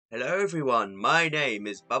Hello everyone, my name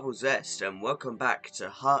is BubblesZest and welcome back to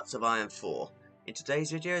Hearts of Iron 4. In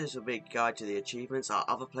today's video this will be a guide to the achievements at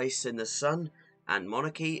other places in the Sun, and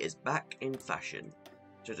Monarchy is back in fashion.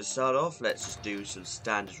 So to start off, let's just do some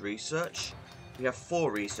standard research. We have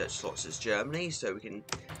 4 research slots as Germany, so we can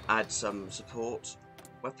add some support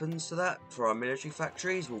weapons to that. For our military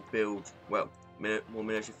factories, we'll build, well, more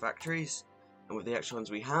military factories. And with the extra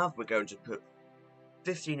ones we have, we're going to put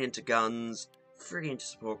 15 into guns, 3 into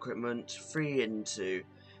support equipment, 3 into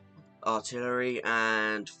artillery,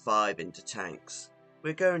 and 5 into tanks.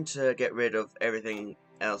 We're going to get rid of everything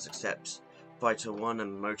else except Fighter 1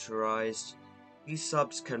 and motorized. These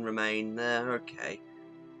subs can remain, they're okay.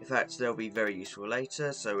 In fact, they'll be very useful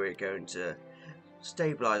later, so we're going to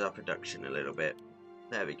stabilize our production a little bit.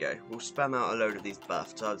 There we go. We'll spam out a load of these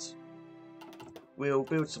bathtubs. We'll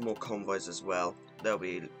build some more convoys as well. They'll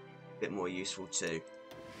be a bit more useful too.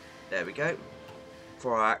 There we go.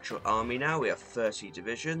 For our actual army now, we have 30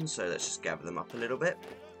 divisions, so let's just gather them up a little bit.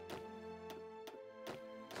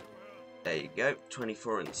 There you go,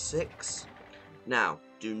 24 and 6. Now,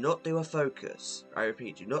 do not do a focus. I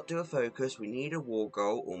repeat, do not do a focus. We need a war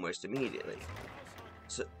goal almost immediately.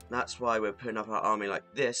 So that's why we're putting up our army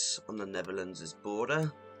like this on the Netherlands'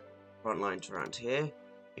 border. Front lines around here.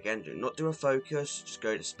 Again, do not do a focus. Just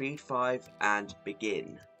go to speed 5 and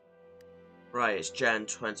begin. Right, it's Jan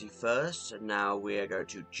 21st, and now we are going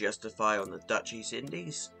to justify on the Dutch East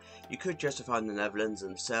Indies. You could justify in the Netherlands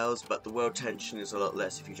themselves, but the world tension is a lot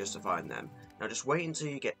less if you justify in them. Now just wait until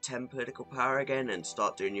you get 10 political power again and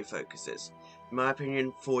start doing your focuses. In my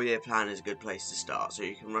opinion, 4-year plan is a good place to start, so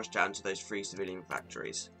you can rush down to those 3 civilian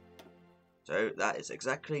factories. So that is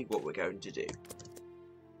exactly what we're going to do.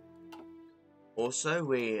 Also,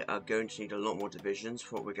 we are going to need a lot more divisions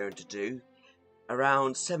for what we're going to do.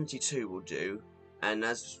 Around 72 will do, and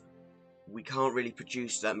as we can't really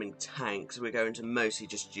produce that many tanks, we're going to mostly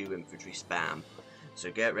just do infantry spam.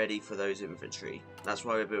 So get ready for those infantry. That's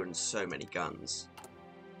why we're building so many guns.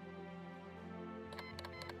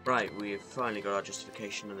 Right, we've finally got our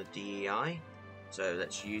justification on the DEI, so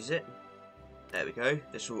let's use it. There we go.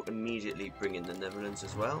 This will immediately bring in the Netherlands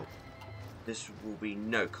as well. This will be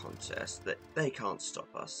no contest, that they can't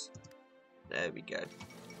stop us. There we go.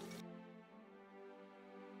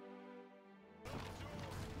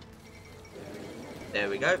 There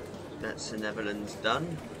we go, that's the Netherlands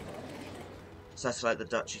done. Satellite the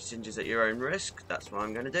Dutch East Indies at your own risk, that's what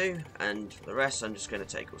I'm going to do, and for the rest I'm just going to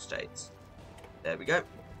take all states. There we go.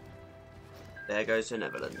 There goes the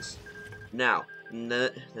Netherlands. Now,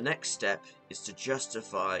 the next step is to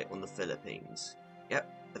justify on the Philippines.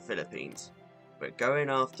 Yep, the Philippines. We're going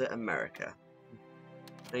after America.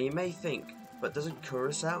 Now you may think, but doesn't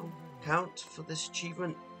Curaçao count for this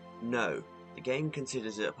achievement? No, the game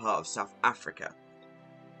considers it a part of South Africa.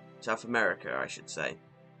 South America, I should say.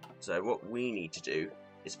 So what we need to do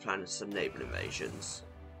is plan some naval invasions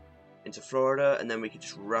into Florida, and then we can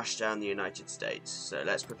just rush down the United States. So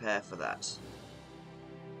let's prepare for that.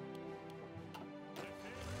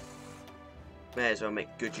 May as well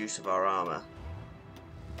make good use of our armor.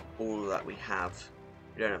 All that we have.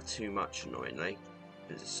 We don't have too much, annoyingly,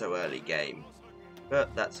 because it's so early game.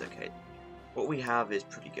 But that's okay. What we have is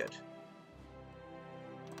pretty good.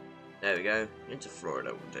 There we go, into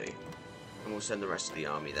Florida will do. And we'll send the rest of the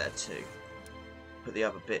army there too. Put the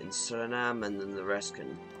other bit in Suriname, and then the rest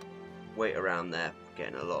can wait around there,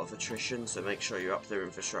 getting a lot of attrition, so make sure you up their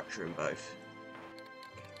infrastructure in both.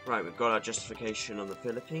 Right, we've got our justification on the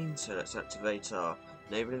Philippines, so let's activate our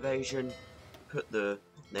naval invasion, put the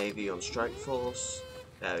Navy on strike force.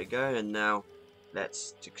 There we go, and now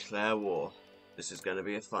let's declare war. This is going to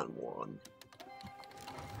be a fun one.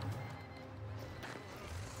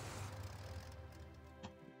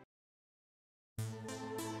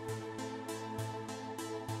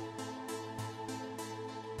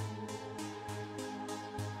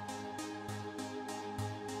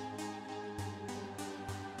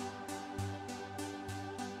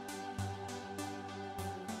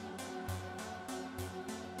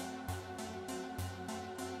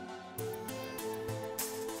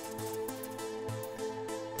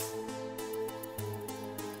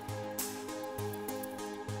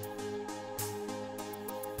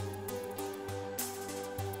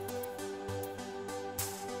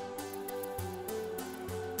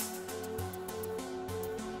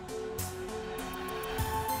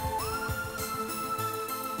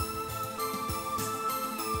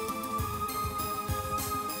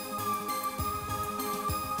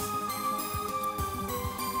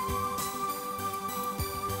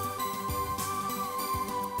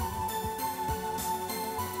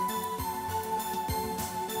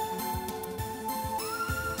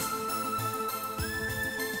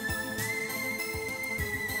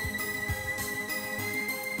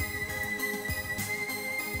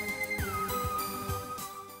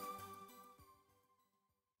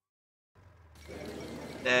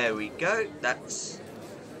 There we go. That's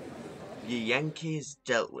the Yankees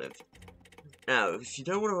dealt with. Now, if you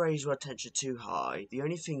don't want to raise your attention too high, the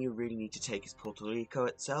only thing you really need to take is Puerto Rico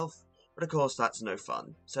itself. But of course, that's no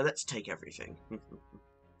fun. So let's take everything.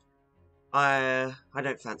 I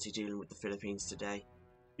don't fancy dealing with the Philippines today.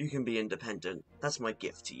 You can be independent. That's my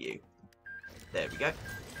gift to you. There we go.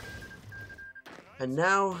 And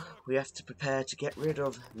now we have to prepare to get rid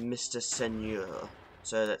of Mr. Seigneur.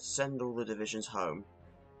 So let's send all the divisions home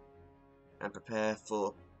and prepare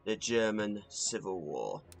for the German Civil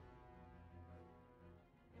War.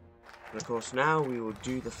 And of course now we will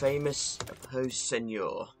do the famous Oppose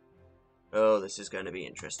Seigneur. Oh, this is going to be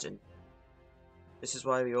interesting. This is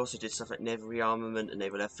why we also did stuff like naval rearmament and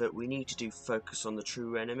naval effort. We need to do focus on the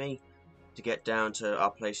true enemy to get down to our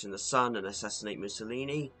place in the sun and assassinate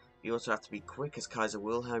Mussolini. We also have to be quick as Kaiser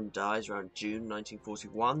Wilhelm dies around June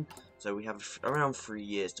 1941, so we have around 3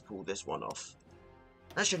 years to pull this one off.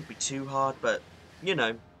 That shouldn't be too hard, but, you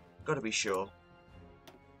know, gotta be sure.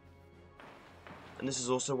 And this is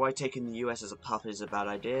also why taking the US as a puppet is a bad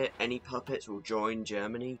idea. Any puppets will join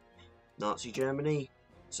Germany, Nazi Germany,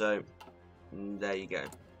 so there you go.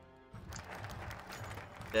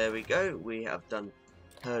 There we go, we have done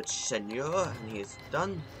Purge Seigneur, and he is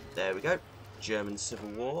done. There we go. German Civil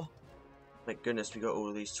War. Thank goodness we got all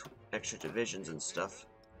of these extra divisions and stuff.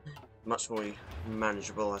 Much more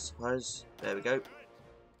manageable, I suppose. There we go.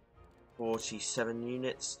 47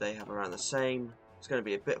 units, they have around the same. It's going to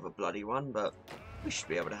be a bit of a bloody one, but we should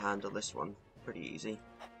be able to handle this one pretty easy.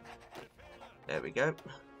 There we go.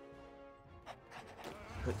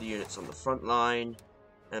 Put the units on the front line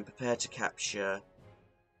and prepare to capture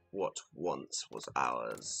what once was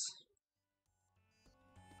ours.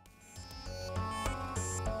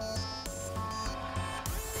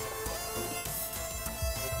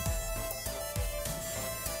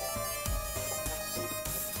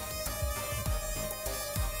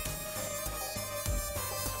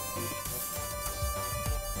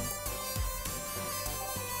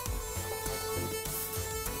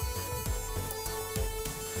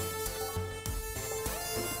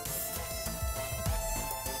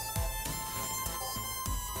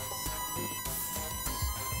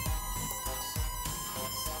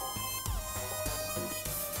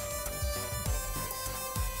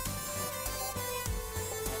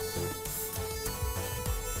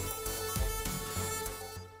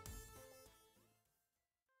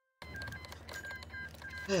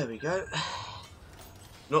 There we go.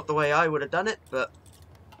 Not the way I would have done it, but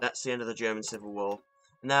that's the end of the German Civil War.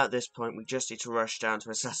 Now at this point we just need to rush down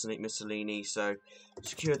to assassinate Mussolini, so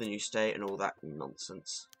secure the new state and all that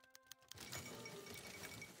nonsense.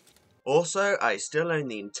 Also, I still own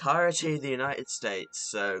the entirety of the United States,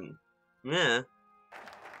 so yeah.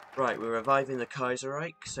 Right, we're reviving the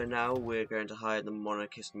Kaiserreich, so now we're going to hire the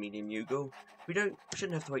monarchist medium Yugal. We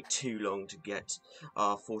shouldn't have to wait too long to get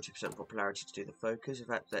our 40% popularity to do the focus. In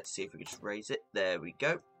fact, let's see if we can just raise it. There we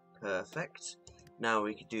go. Perfect. Now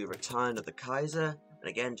we can do the return of the Kaiser, and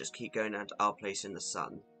again, just keep going down to our place in the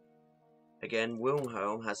sun. Again,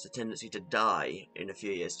 Wilhelm has the tendency to die in a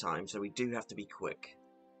few years' time, so we do have to be quick.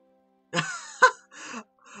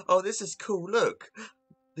 Oh, this is cool, look!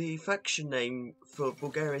 The faction name for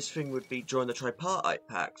Bulgaria's thing would be Join the Tripartite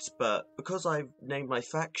Pact, but because I've named my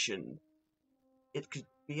faction, it could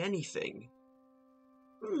be anything.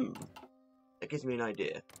 That gives me an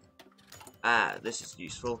idea. Ah, this is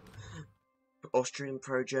useful. Austrian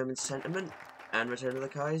pro-German sentiment and Return of the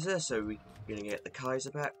Kaiser, so we're gonna get the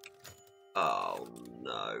Kaiser back. Oh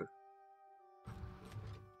no.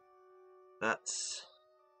 That's...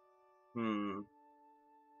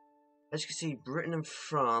 As you can see, Britain and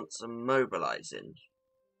France are mobilising.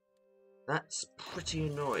 That's pretty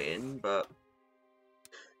annoying, but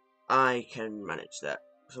I can manage that.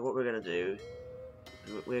 So what we're going to do,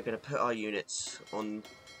 we're going to put our units on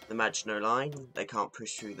the Maginot Line. They can't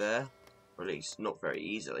push through there, or at least not very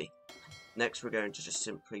easily. Next we're going to just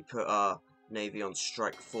simply put our navy on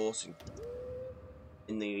strike force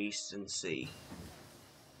in the Eastern Sea.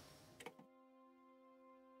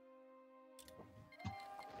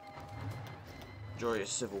 Enjoy your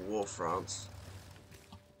civil war, France.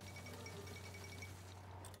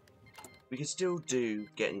 We can still do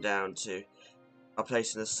getting down to our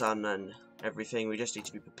place in the sun and everything. We just need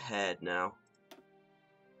to be prepared now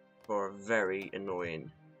for a very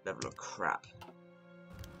annoying level of crap.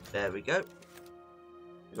 There we go.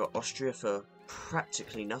 We've got Austria for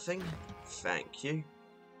practically nothing. Thank you.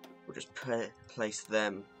 We'll just place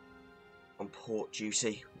them on port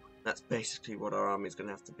duty. That's basically what our army is going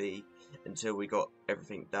to have to be until we got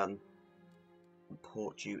everything done on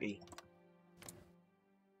port duty.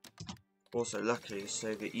 Also, luckily, the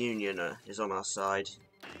Soviet Union is on our side.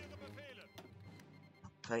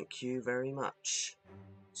 Thank you very much,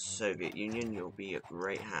 Soviet Union, you'll be a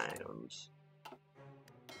great hand.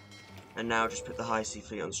 And now just put the High Sea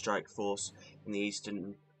Fleet on strike force in the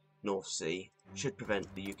eastern North Sea. Should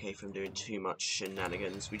prevent the UK from doing too much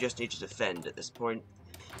shenanigans. We just need to defend at this point.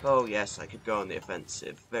 Oh yes, I could go on the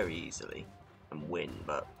offensive very easily and win,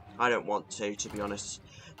 but I don't want to be honest.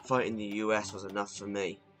 Fighting the US was enough for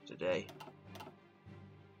me today.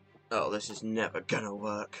 Oh, this is never gonna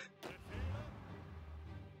work.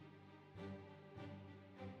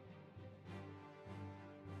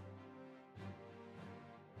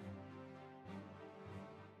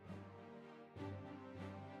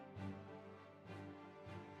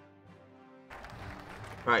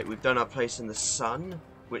 Right, we've done our place in the Sun,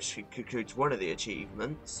 which concludes one of the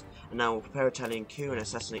achievements, and now we'll prepare Italian coup and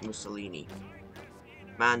assassinate Mussolini.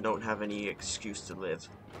 Man don't have any excuse to live.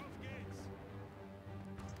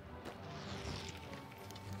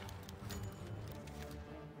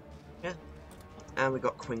 Yeah, and we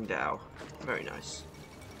got Qingdao. Very nice.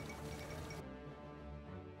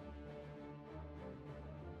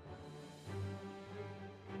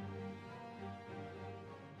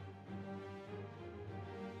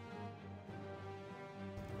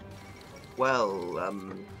 Well,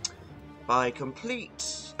 by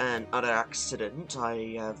complete and utter accident,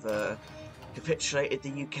 I have capitulated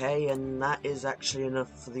the UK, and that is actually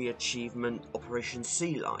enough for the achievement Operation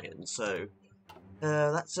Sealion. So,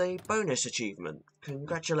 that's a bonus achievement.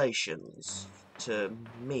 Congratulations to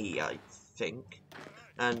me, I think.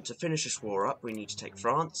 And to finish this war up, we need to take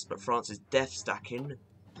France, but France is death stacking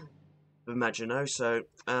with Maginot, so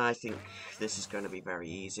I think this is going to be very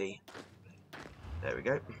easy. There we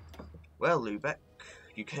go. Well, Lubeck,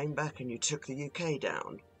 you came back and you took the UK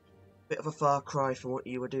down. Bit of a far cry from what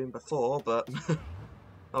you were doing before, but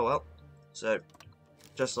oh well. So,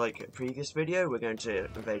 just like a previous video, we're going to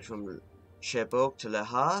invade from Cherbourg to Le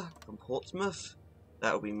Havre from Portsmouth.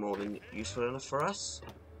 That will be more than useful enough for us.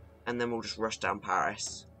 And then we'll just rush down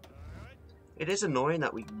Paris. It is annoying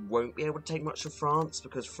that we won't be able to take much of France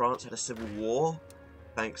because France had a civil war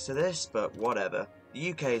thanks to this, but whatever.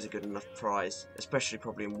 The UK is a good enough prize, especially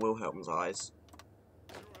probably in Wilhelm's eyes.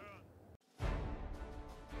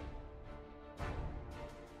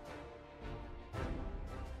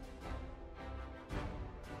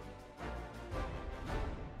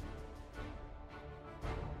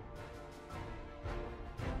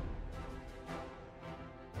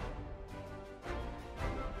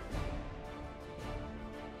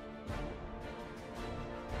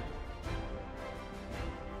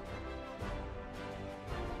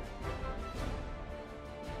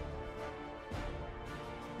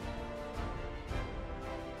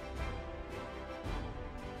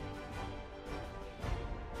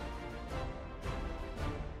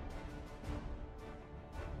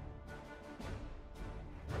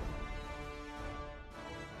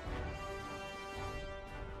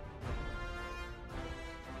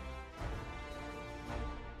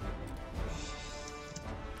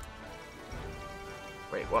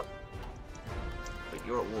 Wait, what? Wait,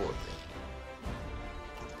 you're at war with me.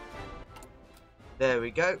 There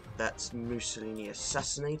we go. That's Mussolini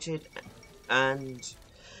assassinated, and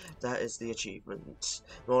that is the achievement.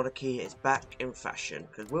 Monarchy is back in fashion,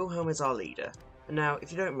 because Wilhelm is our leader. And now,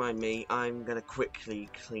 if you don't mind me, I'm going to quickly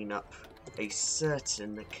clean up a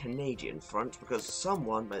certain Canadian front, because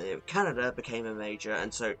someone by the name of Canada became a major,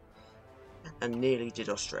 and nearly did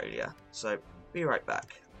Australia. So, be right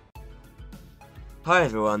back. Hi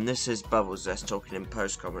everyone, this is Bubblezest talking in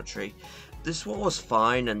post-commentary. This war was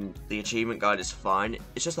fine and the achievement guide is fine,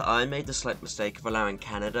 it's just that I made the slight mistake of allowing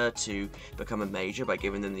Canada to become a major by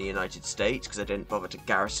giving them the United States because I didn't bother to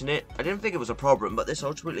garrison it. I didn't think it was a problem, but this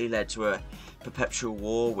ultimately led to a perpetual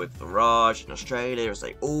war with the Raj and Australia as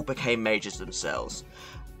they all became majors themselves.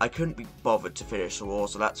 I couldn't be bothered to finish the war,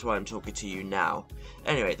 so that's why I'm talking to you now.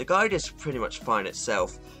 Anyway, the guide is pretty much fine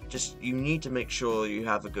itself, just you need to make sure you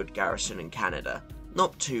have a good garrison in Canada.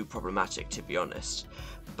 Not too problematic, to be honest,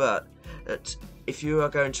 but if you are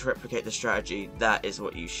going to replicate the strategy, that is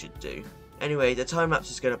what you should do. Anyway, the time-lapse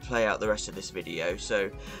is going to play out the rest of this video, so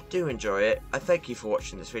do enjoy it. I thank you for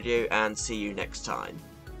watching this video, and see you next time.